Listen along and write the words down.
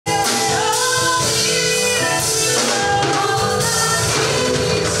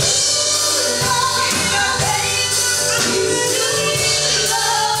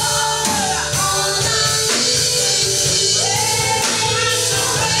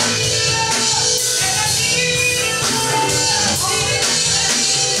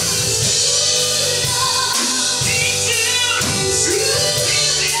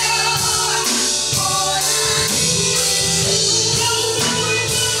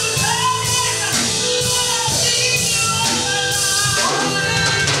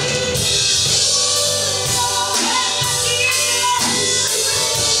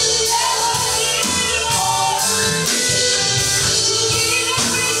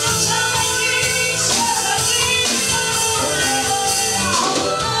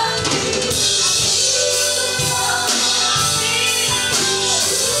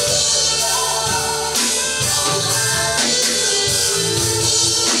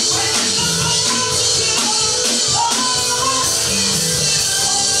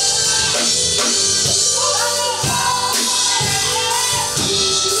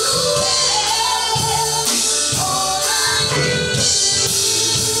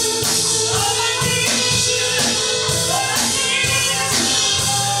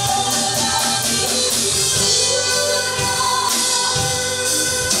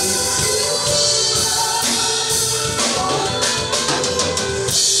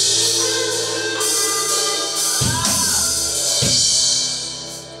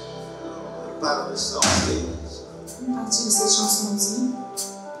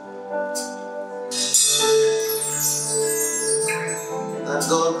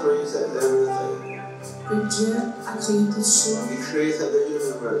God created everything. Que Dieu a créé toutes choses. He created the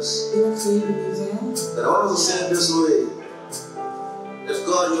universe. Il a créé l'univers. But I want to say it this way. That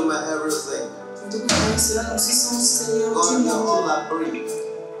God, you're my everything. Je te parle cela dans ce sens, Seigneur. God, you're all I breathe.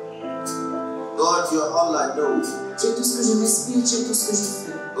 God, you're all I know. Tu es tout ce que je respire, tu es tout ce que je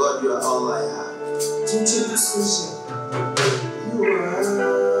fais. God, you're all I have. Dieu, tu es tout ce que j'ai. You are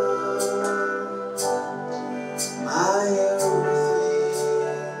my everything.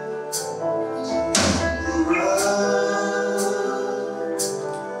 You are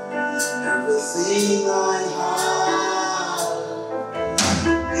everything I have.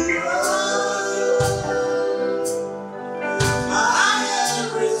 You are my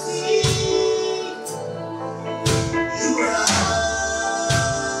everything. You are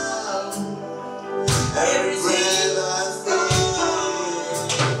everything I think.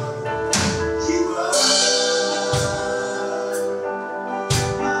 You are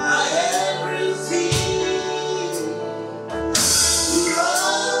my everything. You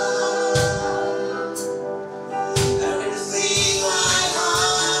are everything I have.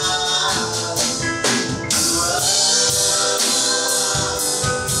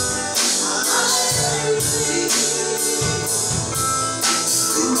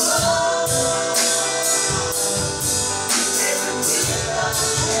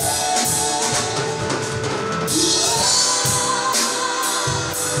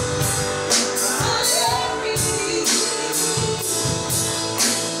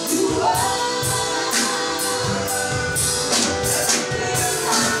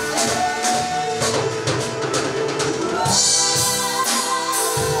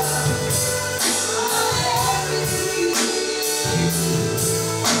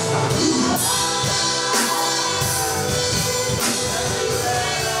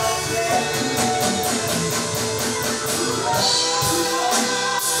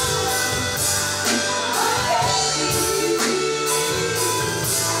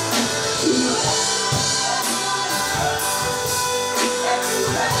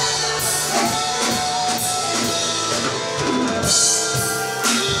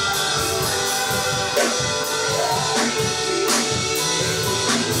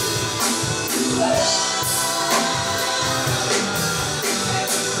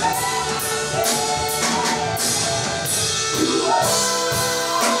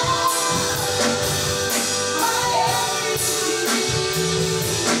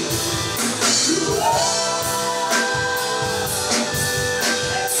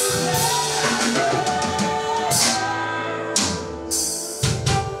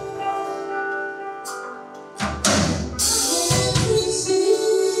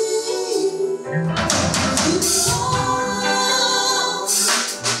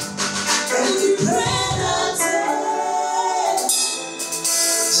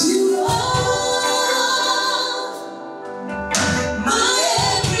 You are my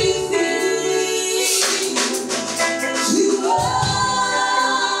everything. You are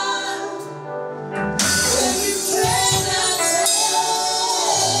everything I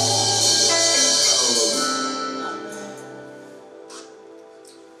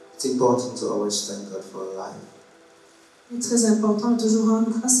It's important to always thank God for life. Il est très important de toujours rendre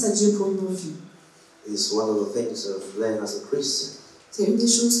grâce à Dieu pour nos vies. It's one of the things I've learned as a Christian. C'est une des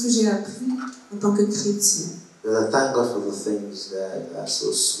choses que j'ai appris en tant que chrétien. That I thank God for the things that are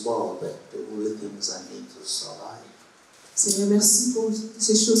so small, but the only things I need to survive. Seigneur, merci pour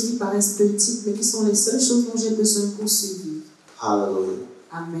ces choses qui paraissent petites, mais qui sont les seules choses dont j'ai besoin pour survivre. Hallelujah.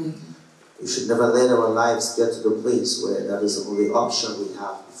 Amen. We should never let our lives get to the place where that is the only option we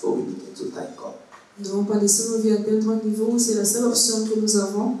have before we begin to thank God. Nous ne devons pas laisser nos vies atteindre un niveau où c'est la seule option que nous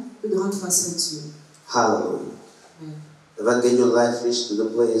avons que de rendre grâce à Dieu. Hallelujah. Amen. Never get your life reach to the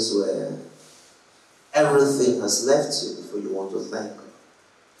place where everything has left you before you want to thank God.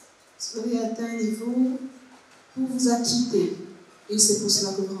 Vous avez atteint un niveau où vous a quitté. Et c'est pour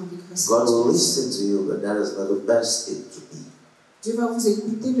cela que vous rendez grâce à God Dieu. will listen to you, but that is not the best thing to be. Dieu va vous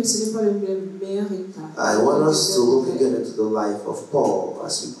écouter, mais ce n'est pas le meilleur état. I want us to look again into the life of Paul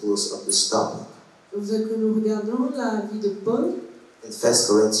as we close on this topic. Je voudrais que nous regardions la vie de Paul. In 1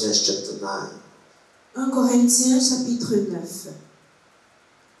 Corinthians chapter 9. 1 Corinthiens chapitre 9.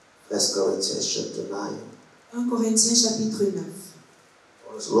 1 Corinthians chapter 9. 1 Corinthiens chapitre 9.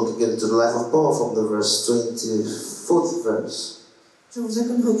 So looking into the life of Paul from the verse 24th verse. Je voudrais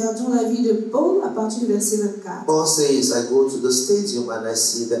que nous regardions la vie de Paul à partir du verset 24. Paul says, I go to the stadium and I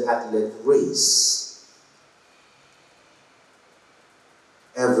see the athlete race.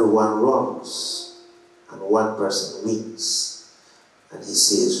 Everyone runs and one person wins. And he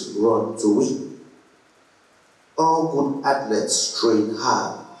says, run to win. All good athletes train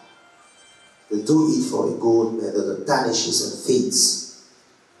hard. They do it for a gold medal that tarnishes and fades.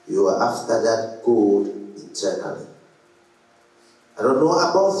 You are after that gold eternally. I don't know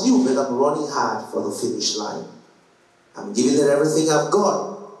about you, but I'm running hard for the finish line. I'm giving it everything I've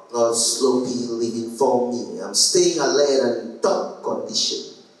got, not sloppy living for me. I'm staying alert and in top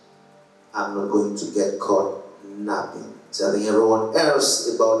condition. I'm not going to get caught napping, telling everyone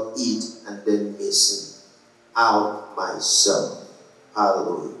else about it and then missing out myself.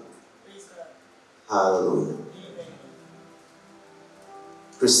 Hallelujah. Hallelujah.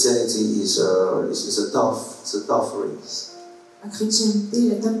 Christianity is a tough race. La chrétienté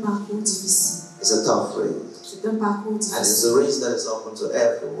est un parcours difficile. It's a tough race. C'est un parcours And it's difficile. a race that is open to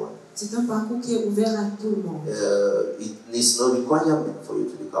everyone. C'est un parcours qui est ouvert à tout le monde. It needs no requirement for you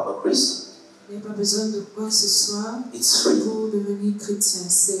to become a Christian. Il n'y a pas besoin de quoi que ce soit It's free. pour devenir chrétien.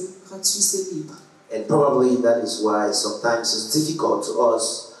 C'est gratuit, c'est libre. And probably that is why sometimes it's difficult for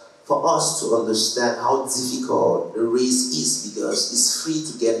us to understand how difficult the race is, because it's free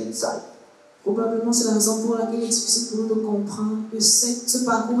to get inside. Probablement, c'est la raison pour laquelle il est difficile pour nous de comprendre que ce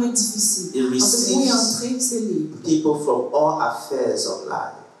parcours est difficile. It Parce que pour y receives entrer, c'est libre. people from all affairs of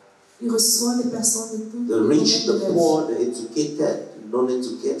life. Il reçoit des personnes de tous The les rich, domaines de the la poor, vie. the educated, the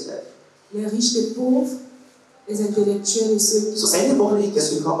non-educated. Les riches, les pauvres, les intellectuels et ceux qui So sont anybody can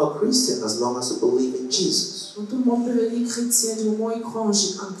intellectuels. become a Christian as long as you believe in Jesus. Donc tout le monde peut devenir chrétien du moment où il croit en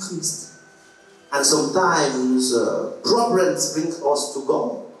Christ. And sometimes problems bring us to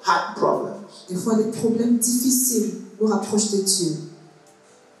God. Hard problems. Des fois, des problèmes difficiles nous rapprochent de Dieu.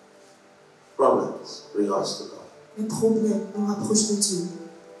 Problems bring us to God. Les problèmes nous rapprochent de Dieu.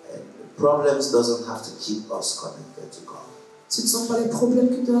 And problems doesn't have to keep us connected to God. Ce ne sont pas les problèmes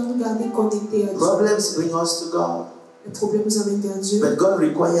qui doivent nous garder connectés à Dieu. Problems bring us to God. Les problèmes nous amènent vers Dieu. But God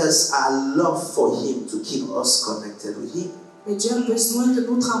requires our love for Him to keep us connected with Him. Mais Dieu a besoin de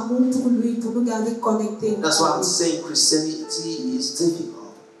notre amour pour lui, pour nous garder connectés. That's why I'm saying Christianity is difficult.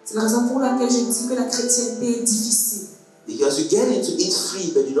 C'est la raison pour laquelle je dis que la chrétienté est difficile. Because you get into it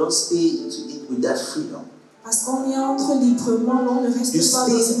free, but you don't stay into it with that freedom. Parce qu'on y entre librement, on ne reste You pas dans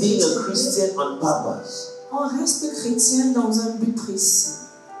stay cette being a chrétienté. Christian on purpose. On reste chrétien dans un but précis.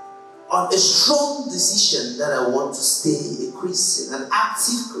 On a strong decision that I want to stay a Christian, an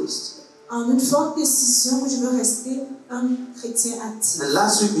active Christian. En une forte décision que je veux rester un chrétien actif. And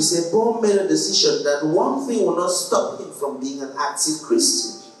last week we said Paul made a decision that one thing will not stop him from being an active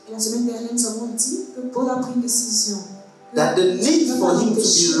Christian. Et la semaine dernière, nous avons dit que Paul a pris une décision. That the need for him to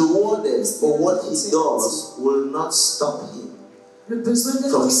be rewarded for what he does will not stop him Le besoin d'être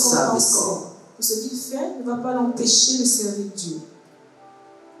from récompensé serving God. pour ce qu'il fait ne va pas l'empêcher de servir Dieu.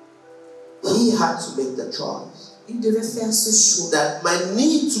 He had to make the choice Il devait faire ce choix. that my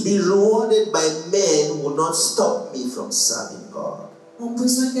need to be rewarded by men will not stop me from serving God. Mon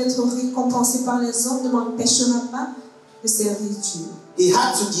besoin d'être récompensé par les hommes ne m'empêchera pas de servir Dieu. He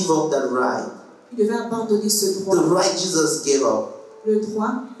had to give up that right. Il devait abandonner ce droit. The right Jesus gave up. Le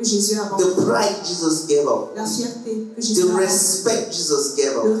droit que Jésus a The abandonné. pride Jesus gave up. La fierté que Jésus The a abandonné. respect Jesus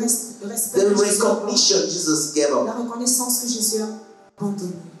gave Le up. respect The que Jésus a abandonné. recognition Jesus gave La up. reconnaissance que Jésus a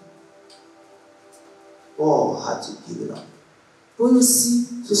abandonnée. Paul had to give it up Paul aussi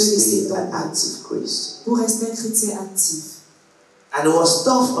to devait laisser stay an tomber active Christian. pour rester un chrétien actif. And it was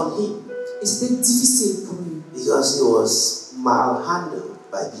tough on him Et c'était difficile pour lui because he was malhandled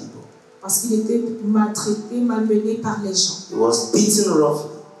by people. parce qu'il était maltraité, malmené par les gens. He was beaten roughly.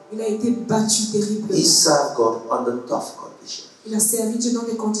 Il a été battu terriblement. He served God under tough conditions. Il a servi Dieu dans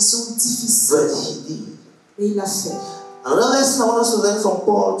des conditions difficiles. But he did. Et il l'a fait. Another lesson I want us to learn from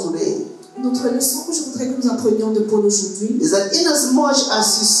Paul today Une autre leçon que je voudrais que nous apprenions de Paul aujourd'hui, is that inasmuch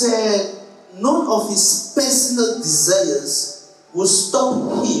as he said none of his personal desires will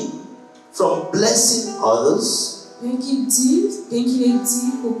stop him from blessing others, bien qu'il ait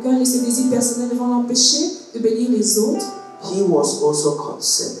dit qu'aucun de ses désirs personnels ne vont l'empêcher de bénir les autres, he was also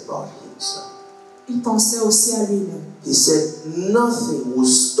concerned about himself. il pensait aussi à lui-même. He said nothing will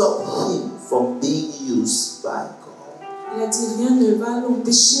stop him from being used by God. Il a dit rien ne va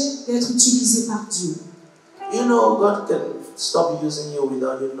l'empêcher d'être utilisé par Dieu. You know, God can stop using you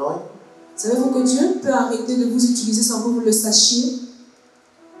without you knowing. Savez-vous que Dieu peut arrêter de vous utiliser sans que vous le sachiez?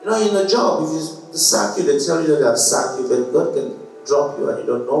 You know, in a job, if you sack you, they tell you that they have sacked you, but God can drop you and you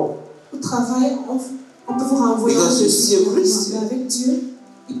don't know. Au travail, on peut vous renvoyer Because you see a Christian. mais avec Dieu,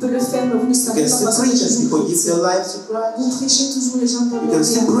 il peut le faire, mais vous ne You savez can pas still parce que preach vous and êtes people toujours give their chrétien. lives to Christ. Vous prêchez toujours, les gens donnent You leur can vie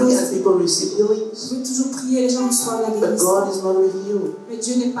still à pray Christ. and people receive Vous healings. pouvez toujours prier, les gens reçoivent la But guérison. God is not with you. Mais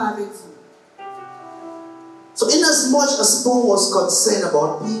Dieu n'est pas avec vous. So inasmuch as Paul was concerned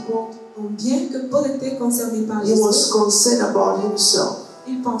about people, bien que Paul était concerné par he les was autres, concerned about himself.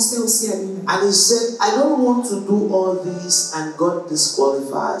 il pensait aussi à lui-même. And he said, I don't want to do all this and God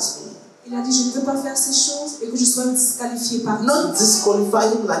disqualifies me. Il a dit, je ne veux pas faire ces choses et que je sois disqualifié par Not Dieu. disqualify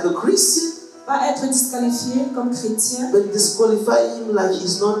him like a Christian, Pas être disqualifié comme chrétien, but disqualify him like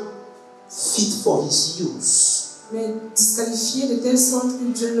he's not fit for his use. mais disqualifié de telle sorte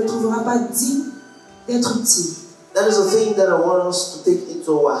que Dieu ne le trouvera pas digne d'être utile. That is the thing that I want us to take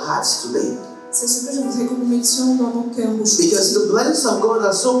into our hearts today. C'est ce que je voudrais que nous mettions dans nos cœurs aujourd'hui. Because the blessings of God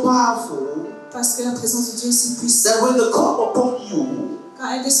are so powerful Parce que la présence de Dieu est si puissante. that when they come upon you, Quand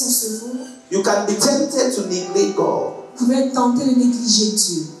elle descend sur vous, you can be tempted to neglect God. vous pouvez être tenté de négliger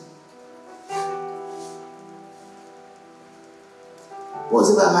Dieu. Who has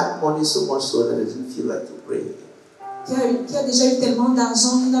ever had money so much so that they didn't feel like to pray? Qui a déjà eu tellement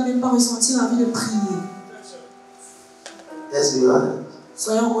d'argent qu'il n'a même pas ressenti l'envie de prier. Let's be honest.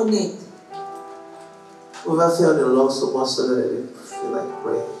 Soyons honnêtes. Who ever felt in love so much so that they didn't feel like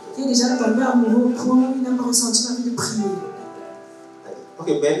praying? Qui est déjà tombé amoureux au point où il n'a pas ressenti l'envie de prier.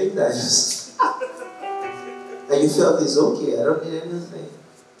 Okay, maybe that just like you felt it's okay, I don't need anything.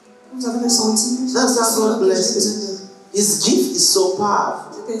 Vous avez ressenti que That's how God j'ai blesses besoin you. de- His gift is so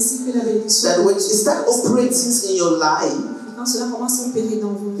powerful C'est ainsi que la bénédiction. that when it start operating in your life, Quand cela commence à opérer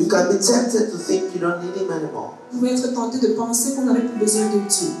dans vos you vies, can be tempted to think you don't need him anymore. vous pouvez être tenté de penser qu'on n'avait plus besoin de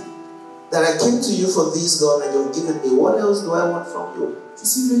Dieu. That I came to you for this, God, and you've given me. What else do I want from you? Je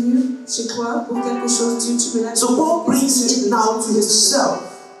suis venu chez toi pour quelque chose, Dieu, tu me l'as So Paul brings Qu'est-ce que it j'ai now besoin to de Dieu? himself.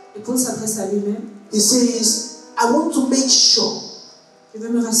 Et Paul s'adresse à lui-même. He says, I want to make sure Je veux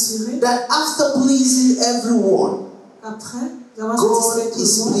me rassurer that after pleasing everyone, qu'après avoir God satisfait tout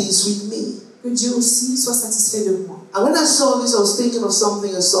is le monde, pleased with me. que Dieu aussi soit satisfait de moi. And when I saw this, I was thinking of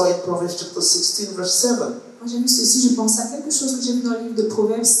something I saw in Proverbs chapter 16, verse 7. Quand j'ai vu ceci, je pensais à quelque chose que j'ai vu dans le livre de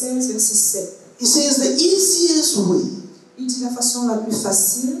Proverbes 16, verset 7. He says the easiest way Il dit la façon la plus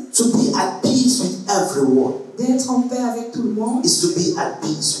facile to be at peace with everyone d'être en paix avec tout le monde is to be at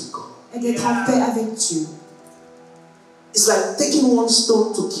peace with God. est d'être en paix avec Dieu. It's like taking one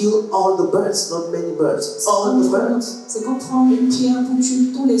stone to kill all the birds, not many birds, all the birds. C'est comme prendre une pierre pour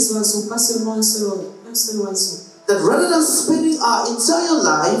tuer tous les oiseaux, pas seulement un seul oiseau. That rather than spending our entire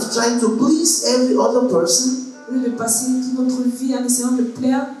life trying to please every other person, Au lieu de passer toute notre vie en essayant de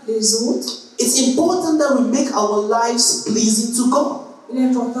plaire les autres, it's important that we make our lives pleasing to God. il est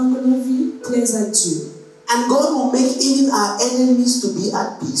important que nos vies plaisent à Dieu. And God will make even our enemies to be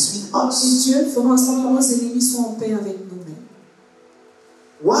at peace with Et us. Dieu fera en sorte que nos ennemis soient en paix avec nous-mêmes.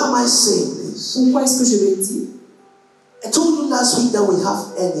 Why am I saying this? Pourquoi est-ce que je le dis? I told you last week that we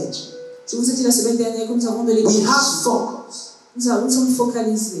have energy. Je vous ai dit la semaine dernière que nous avons de We l'énergie. have focus. Nous sommes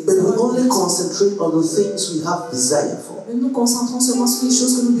focalisés. But we only concentrate on the things we have desire for. Nous nous concentrons seulement sur les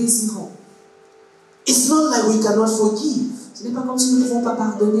choses que nous désirons. It's not like we cannot forgive. Ce n'est pas comme si nous ne pouvons pas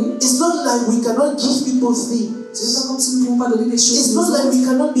pardonner. It's not like we cannot give people things. Ce n'est pas comme si nous ne pouvons pas donner des choses. It's not like we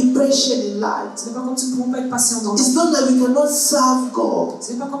cannot be patient in life. Ce n'est pas comme si nous ne pouvons pas être patients dans la It's vie. not like we cannot serve God.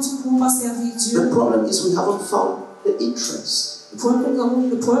 Ce n'est pas comme si nous ne pouvons pas servir The Dieu. problem is we haven't found the interest. Le problème est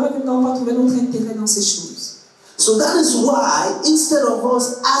que nous n'avons pas trouvé notre intérêt dans ces choses. So that is why instead of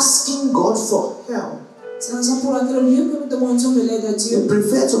us asking God for help, C'est la raison pour laquelle, au lieu que nous demandions de l'aide à we Dieu,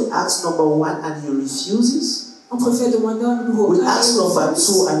 prefer to ask number one and he refuses. on préfère demander un numéro 1 We et ask il number refuse.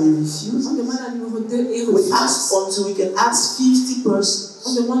 two and he On refuses. demande un numéro 2 et il We refuse. ask until we can ask 50 persons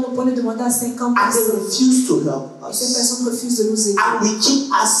On demande au point de demander à 50 and they personnes. refuse to help Et ces us. personnes refusent de nous aider. And we keep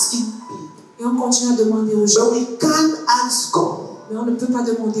asking people. Et on continue à demander aux gens. But we can't ask God Mais on ne peut pas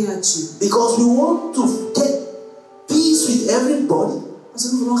demander à Dieu. because we want to get peace with everybody Parce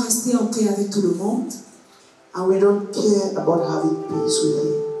que nous voulons rester en paix avec tout le monde. and we don't care about having peace with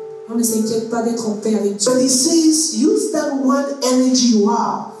Him. On ne s'inquiète pas d'être en paix avec Dieu. But He says, use that one energy you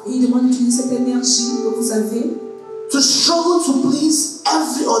have Et il demande d'utiliser cette énergie que vous avez, to struggle to please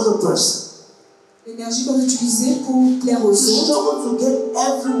every other person. l'énergie que vous utilisez pour plaire aux To autres. struggle to get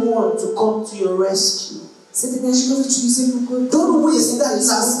everyone to come to your rescue. Cette énergie que vous utilisez pour que Don't waste that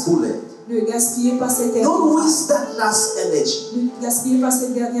last bullet. ne gaspillez pas cette Don't énergie. waste that last energy. Ne gaspillez pas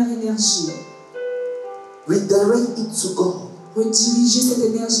cette dernière énergie. Redirect it to God. Redirigez cette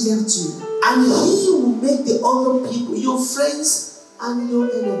énergie vers Dieu. And He will make the other people, your friends and your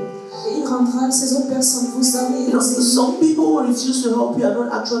enemies. Et il rendra ces autres personnes, vos amis et You know, vos ennemis. some people who refuse to help you are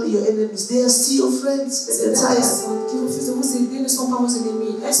not actually your enemies. They are still your friends. But Ces they're tired. personnes qui refusent de vous aider ne sont pas vos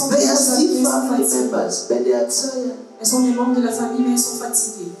ennemis. Elles sont They des are amis, still elles sont family fatiguées. members, but they are tired. Elles sont des membres de la famille, mais elles sont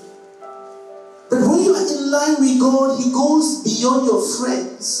fatiguées. But when you are in line with God, He goes beyond your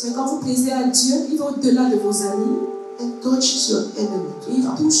friends Mais quand vous plaisez à Dieu, il va au-delà de vos amis. and touches your enemy Et il to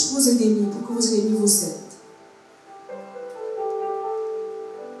come. touche vos ennemis pour que vos ennemis vous aident.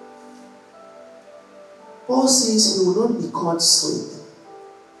 Paul says he will not be caught sleeping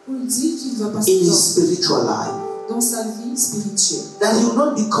Paul dit qu'il ne va pas in his s'endormir spiritual life, dans sa vie spirituelle. that he will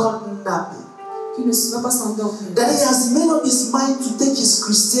not be caught napping, Qu'il ne va pas s'endormir. that he has made up his mind to take his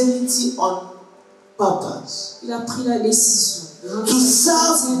Christianity on purpose, Il a pris la décision de rendre To sa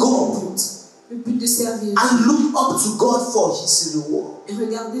serve vie God. le but de servir and Dieu look up to God for his reward. et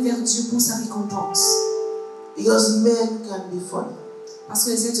regarder vers Dieu pour sa récompense. Because men can be funny. Parce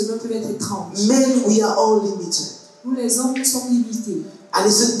que les êtres humains peuvent être étranges. Men, we are all limited. Nous les hommes, nous sommes limités. And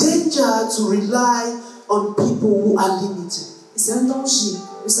it's a danger to rely on people who are limited. Et c'est un danger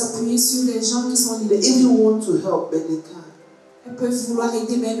de s'appuyer sur les gens qui sont They limités. even want to help, but they can't. Elles peuvent vouloir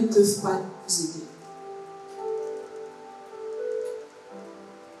aider, mais elles ne peuvent pas vous aider.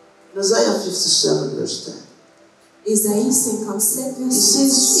 In Isaiah 57 verse 10. Ésaïe 57, It verset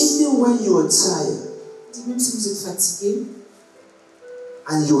says, 10. even when you are tired Dit, même si vous êtes fatigué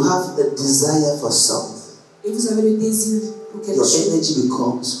and you have a desire for something, et vous avez le désir pour quelque your chose, energy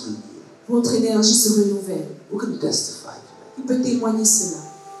becomes renewed. votre énergie se renouvelle. Who can testify to that? Qui peut témoigner cela?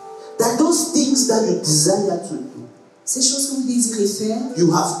 That those things that you desire to do, Ces choses que vous désirez faire,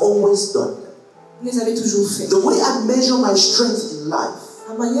 you have always done them. vous les avez toujours faites. The way I measure my strength in life,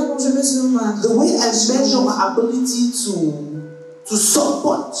 La manière dont je mesure ma the way I measure my ability to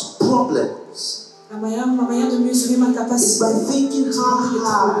support problems, ma manière de mesurer ma is capacité by thinking de how régler les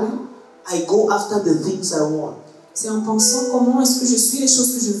hard problèmes, I go after the things I want. c'est en pensant comment est-ce que je suis les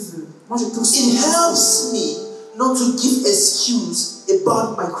choses que je veux. Moi, je poursuis. It helps me not to give excuse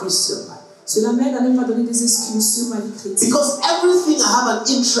about my Christian life. Cela m'aide à ne pas donner des excuses sur ma vie chrétienne. Because everything I have an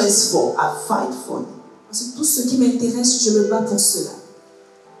interest for, I fight for it. Parce que tout ce qui m'intéresse, je me bats pour cela.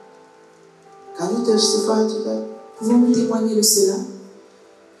 Can you testify to that? Pouvons-nous témoigner de cela?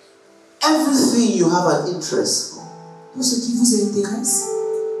 Everything you have an interest for. Tout ce qui vous intéresse.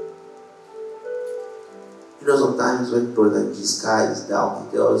 You know, sometimes when Brother Giscard is down,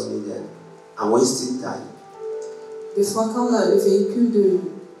 he tells me that I'm wasting time. Des fois, quand le véhicule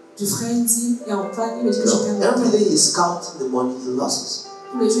du frère dit et en panne, il me dit que je perds mon Every temps. day he's counting the money he loses.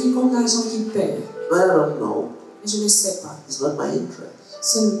 Tous les jours, il compte l'argent qu'il perd. But I don't know. Et je ne sais pas. It's not my interest.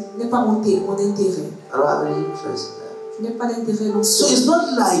 Ce n'est pas mon intérêt. I don't have any interest in that. Je n'ai pas d'intérêt dans So ce. it's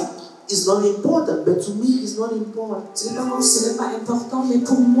not like it's not important, but to me it's not important. Ce n'est pas comme ce n'est pas important, mais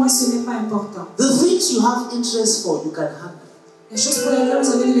pour moi, ce n'est pas important. The things you have interest for, you can handle. Les choses pour lesquelles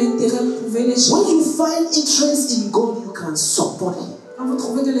vous avez de l'intérêt, vous pouvez les When gérer. you find interest in God, you can support Him. Quand vous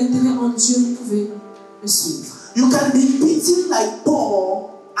trouvez de l'intérêt en Dieu, vous pouvez le suivre. You can be beaten like Paul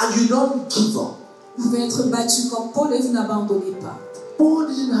and you don't give up. Vous pouvez être battu comme Paul et vous n'abandonnez pas. Paul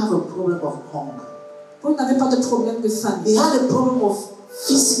didn't have a problem of hunger. Paul n'avait pas de problème de He famine. had a problem of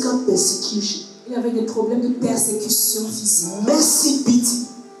physical persecution. Il avait des problèmes de persécution physique. Mercy beating.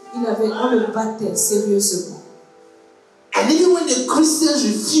 On le battait sérieusement. And even when the Christians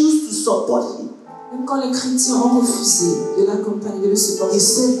refused to support him, Même quand les chrétiens ont refusé de l'accompagner, de le he supporter,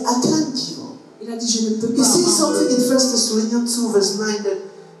 said, I can't give up. il a dit, je ne peux He pas says something abandonner. in 1 Thessalonians 2 verse 9 that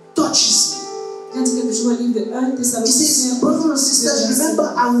touches me. Il a dit quelque chose au livre de 1 He Thessaloniciens. says, brothers and sisters,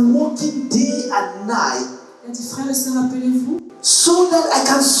 remember I'm working day and night Il a dit, frères et sœurs, rappelez-vous so that I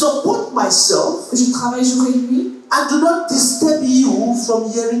can support myself que je travaille jour et nuit and do not disturb you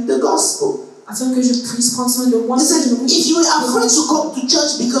from hearing the gospel. afin que je puisse prendre soin de moi. He said, if you are afraid to come to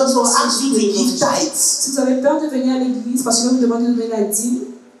church because I'll ask you to give tithes, Si vous avez peur de venir à l'église parce que vous me demandez de donner la dîme,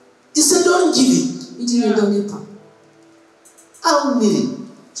 he said, don't give it. il dit, ne donnez pas. I don't need it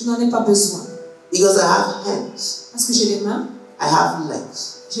Je n'en ai pas besoin. because I have hands, Parce que j'ai les mains, I have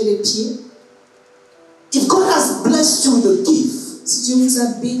legs. j'ai les pieds. If God has blessed you with a gift, Si Dieu vous a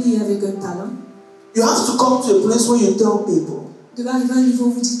béni avec un talent, you have to come to a place where you tell people, vous devez arriver à un niveau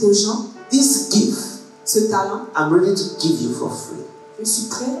où vous dites aux gens, this gift, ce talent, I'm ready to give you for free. je suis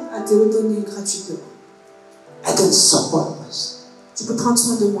prêt à te le donner gratuitement. I can support myself. Je peux prendre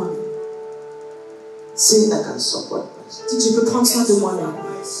soin de moi-même. Say I can support myself. Dites, je peux prendre soin de moi-même.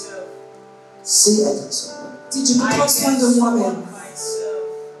 Say I can support. Dites, je peux prendre soin de moi-même.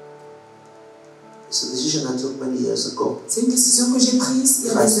 It's a decision I took many years ago. C'est une décision que j'ai prise il y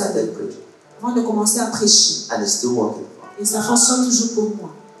a I des années, started preaching, avant de commencer à prêcher. and it's still working for me. Et ça fonctionne toujours pour moi.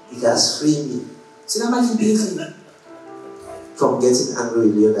 It has freed me Cela m'a libérée from getting angry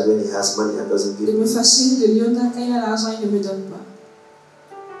with Leon that when he has money and doesn't give de me me. fâcher de Lionda quand il a l'argent, il ne me donne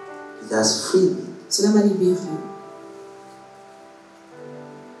pas. It has freed me. Cela m'a libérée.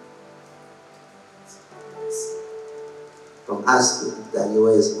 from asking Danny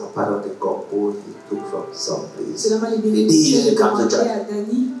where is my part of the compound he took from some place. Cela m'a libéré de demander à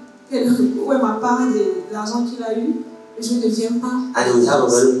Danny où est ma part de l'argent qu'il a eu. Et je ne viens pas. And we have a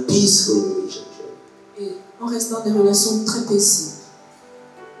very peaceful relationship. Et on reste dans des relations très paisibles.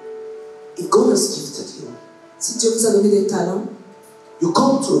 If God has gifted you, si Dieu vous a donné des talents, you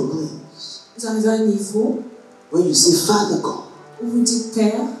come to a place vous arrivez à un niveau where you say, Father God, où vous dites,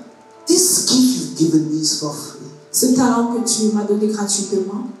 Père, this gift you've given me is for free. Ce talent que tu m'as donné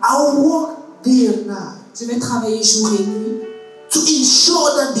gratuitement, I'll work day and night. Je vais travailler jour et nuit. To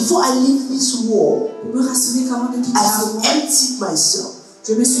ensure that before I leave this world, pour me rassurer qu'avant de quitter I ce have monde, emptied myself.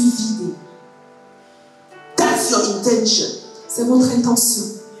 je me suis vidé. That's your intention. C'est votre intention.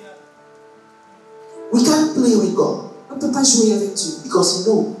 We can't play with God. On ne peut pas jouer avec Dieu. Because He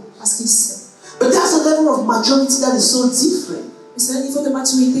knows. Parce qu'il sait. But that's a level of maturity that is so different. Mais c'est un niveau de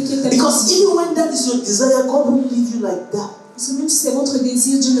maturité qui est tellement Because even when that is your desire, God won't leave you like that. Parce que même si c'est votre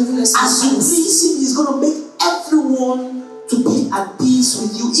désir, Dieu ne vous laisse pas. As you please Him, He's going to make everyone to be at peace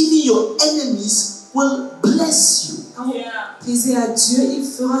with you. Even your enemies will bless you. Quand vous plaisez à Dieu, il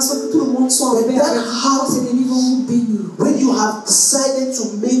fera en sorte que tout le monde soit en paix avec vous. Vos ennemis vont vous bénir. When you have decided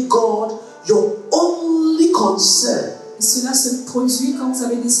to make God your only concern, et cela se produit quand vous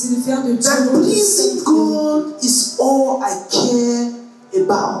avez décidé de faire de Dieu that pleasing God is all I care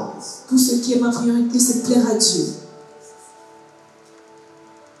about. Tout ce qui est ma priorité, c'est plaire à Dieu.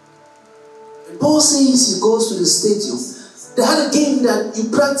 Paul says he goes to the stadium. They had a game that you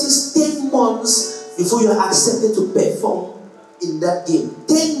practice 10 months before you are accepted to perform in that game.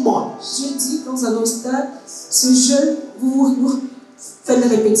 10 months. Dieu dit, quand vous allez au stade, ce jeu, vous faites les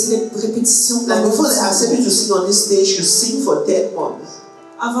répétitions. Like before they accept you to sing on this stage, you sing for 10 months.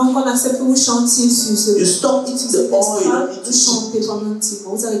 Avant qu'on accepte que vous chantiez sur ce you stop eating the oil, you don't need to chanter pendant 10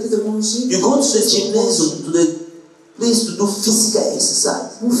 mois. Vous arrêtez de manger. You go to the gymnasium, to the place to do physical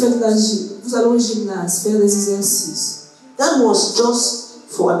exercise. Vous allez au gymnase faire des exercices. That was just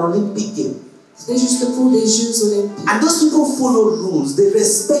for an Olympic game. C'était juste pour les Jeux olympiques. And those people followed rules. They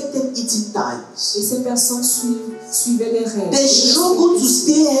respected eating times. Et ces personnes suivaient les règles. They struggled to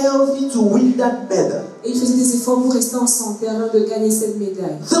stay healthy to win that medal. Et ils faisaient des efforts pour rester en santé avant de gagner cette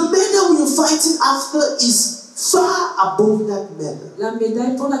médaille. The medal we're fighting after is far above that medal. La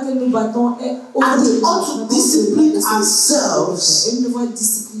médaille pour laquelle nous battons est and we ought to discipline ourselves. Et nous devons être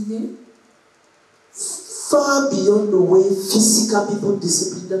disciplinés. Far beyond the way physical people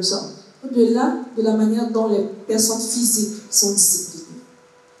discipline themselves. Au-delà de la manière dont les personnes physiques sont disciplinées.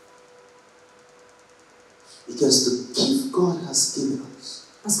 Because the gift God has given us,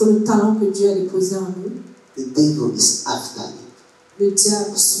 parce que le talent que Dieu a déposé en nous, the devil is after it. Le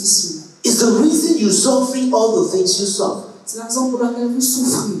diable suit cela. It's the reason you're suffering all the things you suffer. C'est la raison pour laquelle vous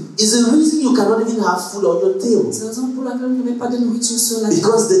souffrez. It's the reason you cannot even have food on your table. C'est la raison pour laquelle vous n'avez pas de nourriture sur la table.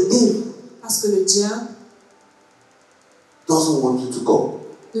 Because the devil, parce que le diable, doesn't want you to go.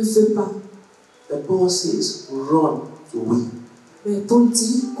 Ne veut pas. The Paul says, run to win. Mais Paul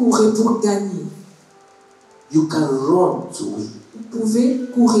dit, courez pour gagner. You can run to win. Vous pouvez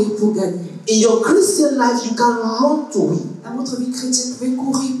courir pour gagner. In your Christian life, you can run to win. Dans votre vie chrétienne, vous pouvez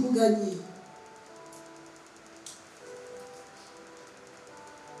courir pour gagner.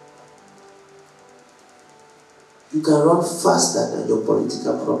 You can run faster than your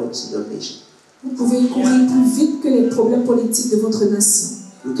political problems in your nation. Vous pouvez courir plus vite que les problèmes politiques de votre nation.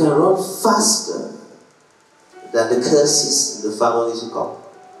 You can run faster than the curses in the families you come.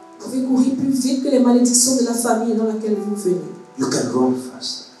 Vous pouvez courir plus vite que les malédictions de la famille dans laquelle vous venez. You can run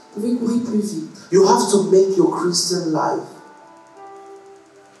faster. Vous pouvez courir plus vite. You have to make your Christian life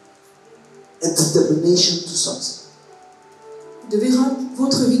a determination to succeed. Vous devez rendre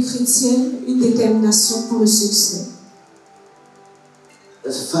votre vie chrétienne une détermination pour le succès.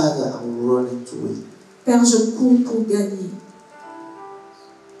 As Father, I'm running to win. Père, je cours pour gagner.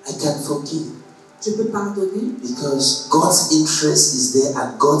 I can forgive. Je peux pardonner. Because God's interest is there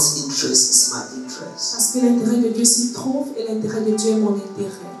and God's interest is my interest. Parce que l'intérêt de Dieu s'y trouve et l'intérêt de Dieu est mon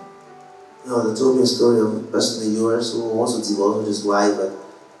intérêt. You know, they told me a story of a person in the US who wants to divorce his wife, but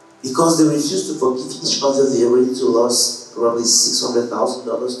because they refuse to forgive each other, they are ready to lose probably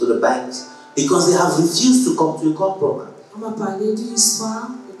 $600,000 to the banks because they have refused to come to a compromise. On m'a parlé d'une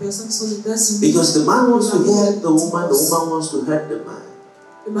histoire de personnes qui sont aux États-Unis. Because the man wants to hurt the woman wants to hurt the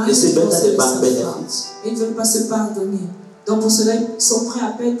man. They say better the bank benefits. Et ils ne veulent pas se pardonner. Donc pour cela, ils sont prêts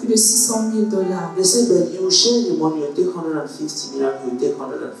à payer plus de $600,000. They say, but you share the money, you take 150 million, you take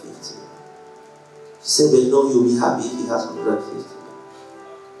 150. He said, but no, you'll be happy if he has 150.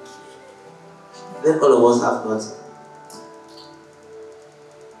 Then all of us have nothing.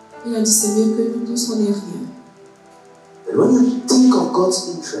 Il a dit, c'est mieux que nous tous on n'ait rien. And when you think of God's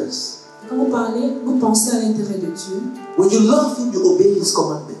interest, Quand vous pensez à l'intérêt de Dieu. when you love Him, you obey His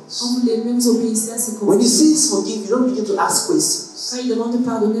commandments. Quand vous l'aimez, vous obéissez à ses When He commandements. says forgive, you don't begin to ask questions. Quand il demande de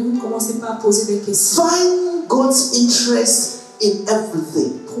pardonner, vous ne commencez pas à poser des questions. Find God's interest in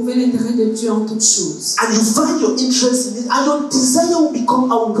everything. Trouvez l'intérêt de Dieu en toutes choses. And you find your interest in it, and your desire will become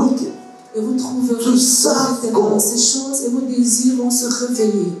awakened. Et vous trouverez To serve l'intérêt God. dans ces choses et vos désirs vont se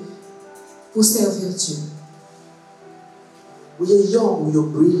réveiller pour servir Dieu. We are young, we are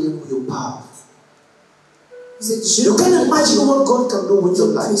brilliant, we are powerful. Vous êtes jeune. You can imagine what God can do with your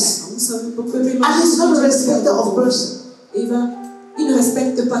life. Vous savez, vous pouvez And imaginer He's not a ce que Dieu respecter fait of pour vous. person. Et il ne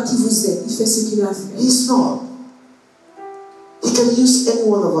respecte pas qui vous êtes. Il fait ce qu'il a fait. He's not. He can use any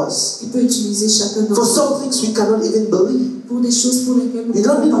one of us. Il peut utiliser chacun d'entre For nous some things we cannot even believe. pour des choses pour lesquelles nous You ne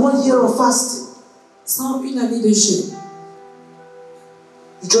don't need pouvons pas 1 year of fasting. sans une année de jeûne.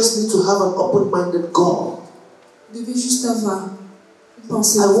 You just need to have an open-minded God. Vous devez juste avoir une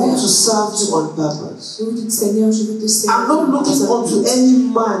pensée I want ouverte. to serve you on purpose. Et vous dites, Seigneur, je veux te servir. I'm not looking unto any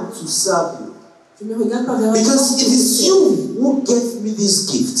man to serve you. Je ne regarde pas vers Because toi it pour te is servir. you who gave me this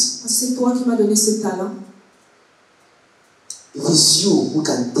gift. C'est toi qui m'as donné ce talent. It is you who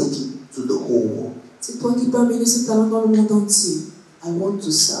can take it to the whole world. C'est toi qui peux amener ce talent dans le monde entier. I want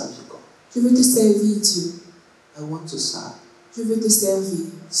to serve you, God. Je veux te servir, Dieu. I want to serve. Je veux te servir.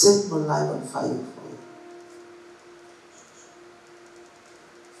 Set my life on fire for you.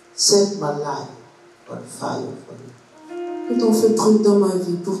 Set my life on fire for you. Que ton feu brûle dans ma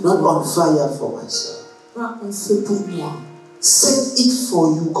vie pour Not toi. on fire for myself. Pas en feu pour moi. Set it for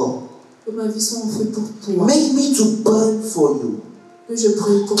you, God. Que ma vie soit en feu pour toi. Make me to burn for you. Que je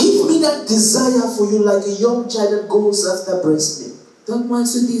brûle pour Give toi. me that desire for you like a young child that goes after breast milk. Donne-moi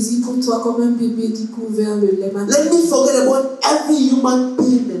ce désir pour toi comme un bébé qui court vers le lait maternel. Let me forget about every human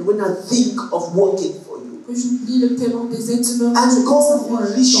payment when I think of working for you. Que j'oublie le paiement des êtres humains. And Je pense God avoir will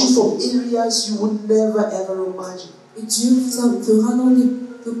le reach you temps. from areas you would never ever imagine. Et Dieu vous fera dans des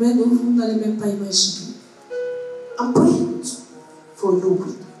domaines où vous n'allez même pas imaginer. I'm praying for you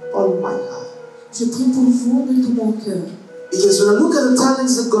with all my heart. Je prie pour vous de tout mon cœur. Because when I look at the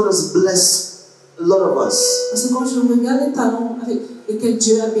talents that God has blessed a lot of us, Parce que quand je regarde les talents avec lesquels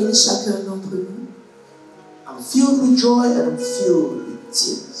Dieu a béni chacun d'entre nous, I'm filled with joy and I'm filled with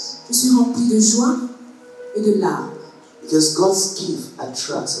tears. je suis remplie de joie et de larmes. Because God's gift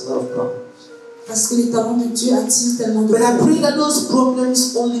attracts a lot of problems. Parce que les talents de Dieu attirent tellement de But I monde. pray that those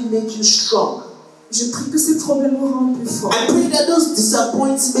problems only make you strong. Je prie que ces problèmes vous rendent plus fort. I pray that those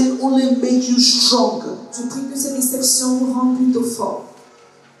disappointments only make you stronger, Je prie que ces déceptions vous rendent plutôt fort.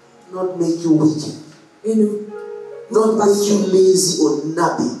 not make you weak, Et ne vous not rendent pas make you fort. lazy or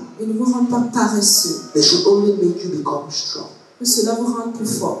nappy. Et ne vous rendent pas paresseux. They should only make you become strong. Que cela vous rende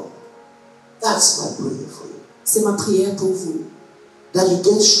plus fort. That's my prayer for you. C'est ma prière pour vous. That you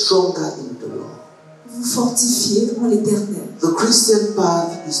get stronger in the Lord. Vous fortifiez en l'éternel. The Christian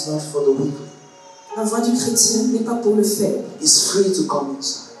path is not for the weak. La voie du chrétien n'est pas pour le faire. It's free to come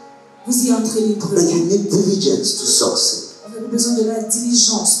inside. Vous y entrez But librement. you need diligence to succeed. Vous avez besoin de la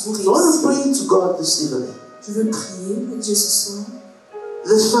diligence pour I want to réussir. pray to God this evening. Je veux prier à Dieu ce soir.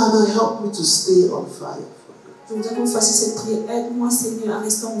 That Father, help me to stay on fire for you. Je voudrais que vous fassiez cette prière. Aide-moi, Seigneur, à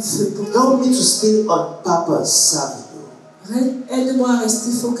rester en feu pour toi. Help me to stay on purpose serving you. Aide-moi à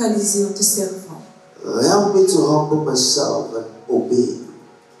rester focalisé en te servant. Help me to humble myself and obey you.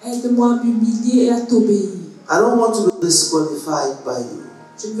 Aide-moi à m'humilier et à t'obéir. I don't want to be disqualified by you.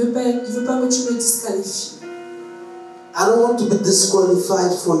 Je ne veux pas que tu me disqualifies. I don't want to be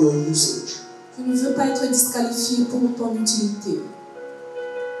disqualified for your usage. Je ne veux pas être disqualifié pour ton utilité.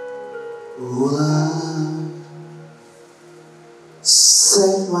 Oh, Lord,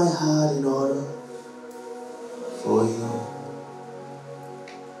 set my heart in order for you.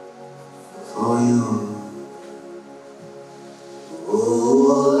 For you. Oh,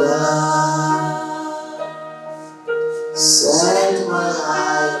 Lord, set my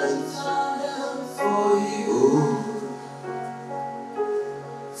heart in order for you.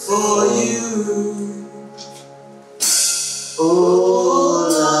 For you. Oh,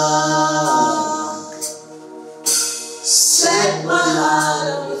 Lord, set my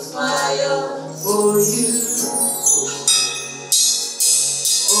heart on fire for you.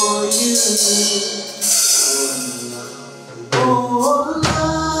 For you. Oh,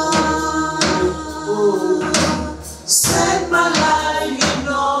 Lord, set my life in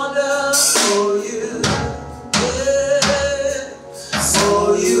order for you. Yeah,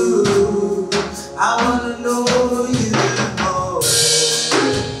 for you. I want to know you more.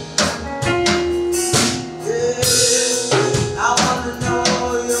 Yeah, I want to know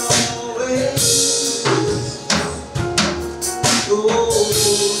your ways.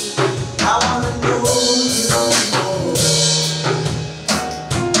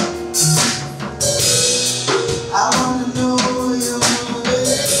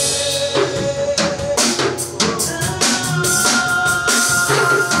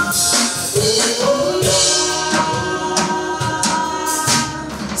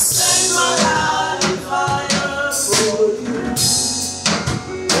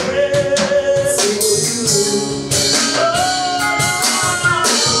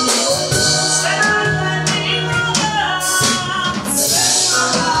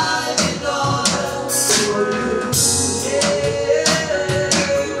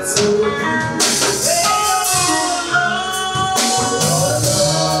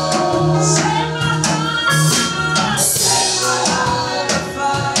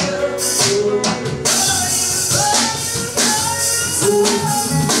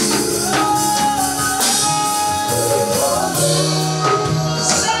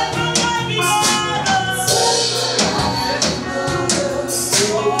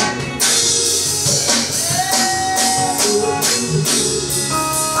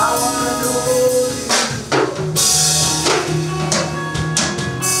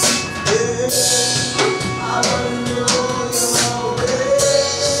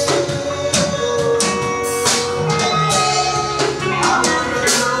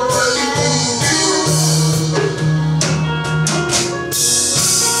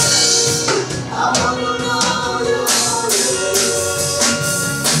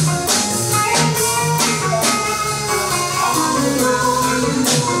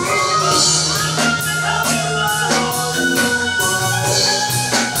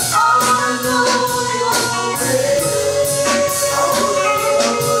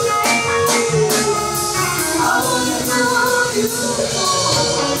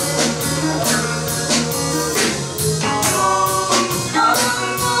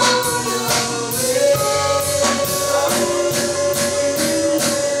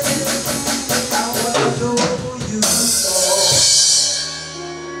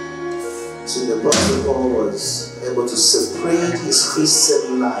 So the Apostle Paul was able to separate his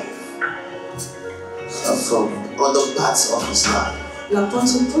Christian life from other parts of his life.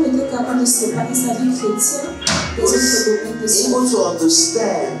 L'apôtre Paul était capable de séparer sa vie chrétienne des autres domaines de sa vie. Able to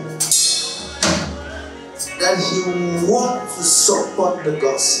understand that he wanted to support the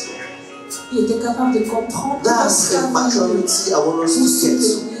gospel. Il était capable de comprendre That's the maturity I want us to get to.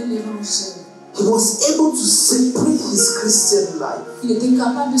 soutenir l'évangile. He was able to separate his Christian life. Il était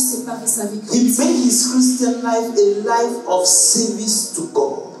capable de séparer sa vie He chrétienne. made his Christian life a life of service to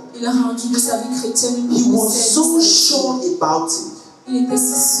God. Il a rendu de sa vie chrétienne une He vie de was so service. sure about it. Il était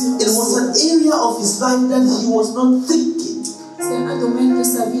si sûr. It was an area of his life that he was not thinking. C'est un domaine de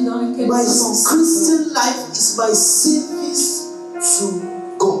sa vie dans lequel My il pense. Christian life is my service to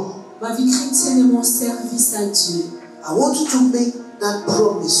God. Ma vie chrétienne est mon service à Dieu. I want you to make that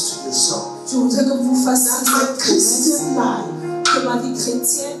promise to yourself. Je voudrais que vous fassiez That my cette Christian promesse life que ma vie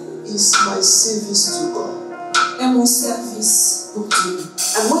chrétienne is my service to God. est mon service pour Dieu.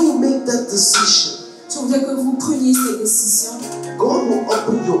 And when you make that decision, Je voudrais que vous preniez ces décisions. God will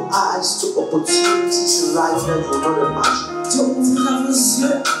open your eyes to opportunities in life that you will not imagine. Dieu ouvrira vos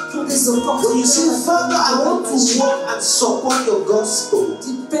yeux pour des When you opportunités. say, Father, I want to work and support your gospel,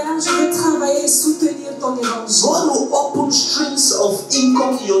 Dites, Père, je veux travailler et soutenir ton évangile. God will open streams of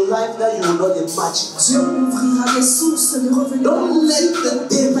income in your life that you will not imagine. Dieu ouvrira des sources de revenus dans Don't vos let vies que the vous ne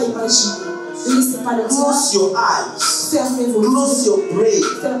pouvez pas devil imaginer. Ne laissez pas le close diable your eyes, fermer vos close yeux, your brain,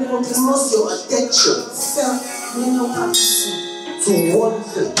 fermer votre close esprit, your attention fermer votre attention to one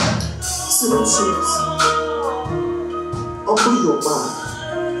thing. sur une chose. Open your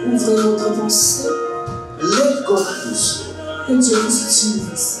mind. Ouvrez votre pensée, Let God use que Dieu vous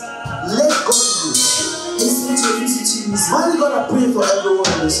utilise. you. Let God use you. Laissez Dieu vous utiliser. Mighty God, I pray for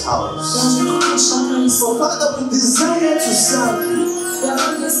everyone in this house. Car je prie pour chacun ici. For Father, we desire to serve you, Père,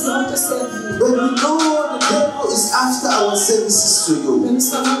 nous désirons te servir. but we know the devil is after our services to you. Mais nous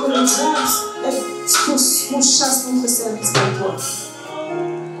savons que le diable on chasse notre service pour toi.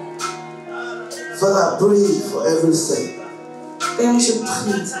 Father, I pray for everything Père, je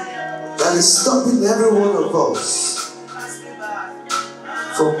prie that is stopping every one of us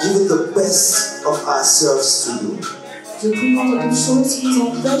from giving the best of ourselves to you. Je prie contre toute chose qui nous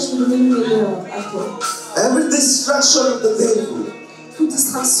empêche de donner le meilleur à toi. Every distraction of the devil Toute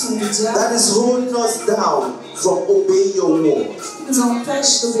distraction du diable that is holding us down from obeying your word. qui nous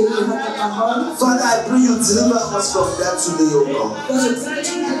empêche d'obéir à ta parole. Father, I pray you deliver us from that today, O God. Père, je prie que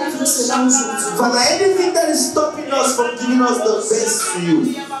tu nous délivres de cela aujourd'hui. Father, anything that is stopping us from giving us the best to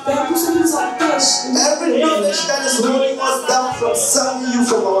you, Père, tout ce qui nous empêche de every nous knowledge that is holding us down from serving you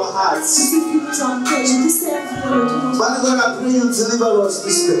from our tout hearts, ce qui nous empêche de servir de tout notre Father God, I pray you deliver us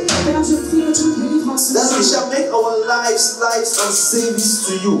this day. Père, je prie que tu nous délivres en ce That we jour. shall make our lives lives of service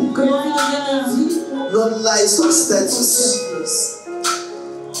to you, Que nos vies deviennent une vie not lives of de status. service.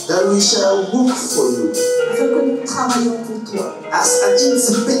 That we shall work for you Afin que nous travaillons pour toi. as an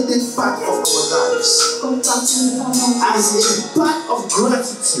independent part of our lives, Comme partie indépendante, as a part of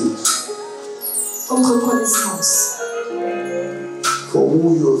gratitude comme reconnaissance for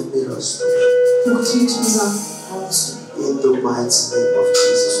who you have made us to pour qui tu nous as rendus. be. In the mighty name of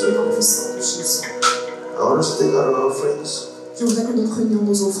Jesus. Le nom puissant de Jésus. I want us to take our offerings. Je voudrais que nous prenions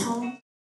nos offrandes.